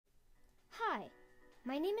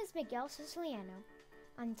My name is Miguel Secillano.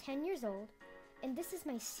 I'm 10 years old, and this is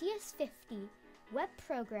my CS50 web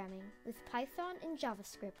programming with Python and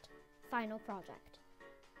JavaScript final project.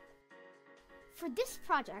 For this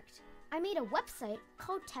project, I made a website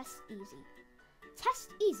called TestEasy.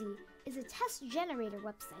 TestEasy is a test generator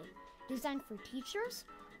website designed for teachers,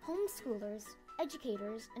 homeschoolers,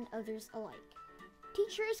 educators, and others alike.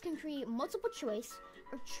 Teachers can create multiple choice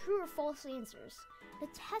or true or false answers to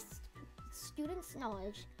test students'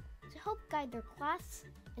 knowledge to help guide their class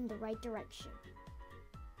in the right direction.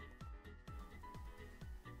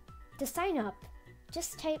 To sign up,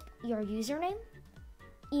 just type your username,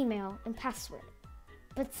 email, and password.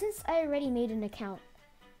 But since I already made an account,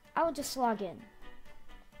 I'll just log in.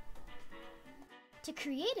 To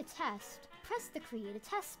create a test, press the Create a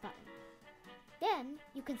Test button. Then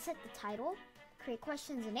you can set the title, create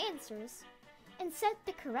questions and answers, and set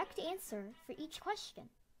the correct answer for each question.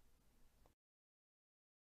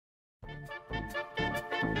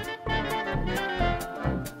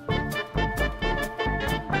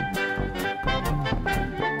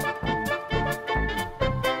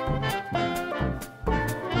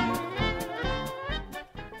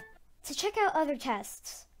 To check out other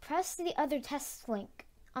tests, press the Other Tests link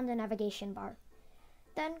on the navigation bar.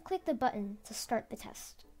 Then click the button to start the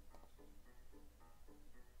test.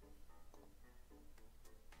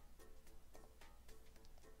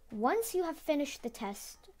 Once you have finished the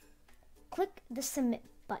test, click the Submit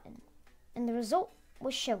button, and the result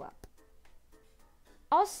will show up.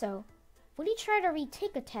 Also, when you try to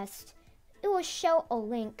retake a test, it will show a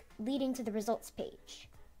link leading to the results page.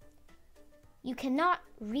 You cannot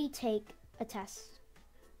retake a test.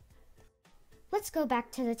 Let's go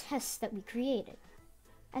back to the test that we created.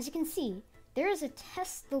 As you can see, there is a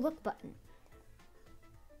Test the Look button.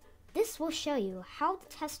 This will show you how the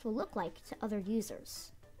test will look like to other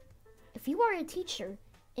users. If you are a teacher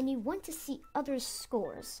and you want to see others'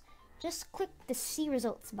 scores, just click the See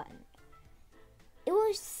Results button. It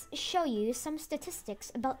will show you some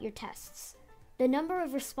statistics about your tests, the number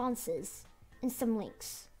of responses, and some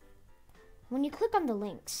links. When you click on the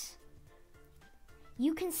links,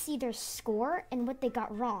 you can see their score and what they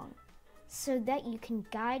got wrong, so that you can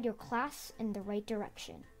guide your class in the right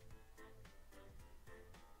direction.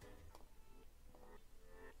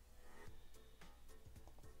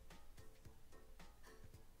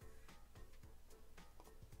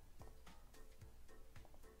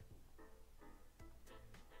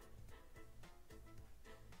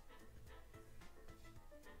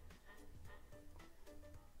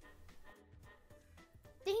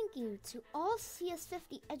 Thank you to all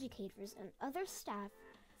CS50 educators and other staff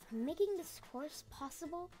for making this course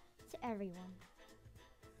possible to everyone.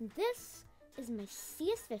 This is my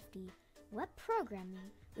CS50 web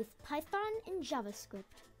programming with Python and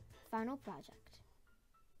JavaScript final project.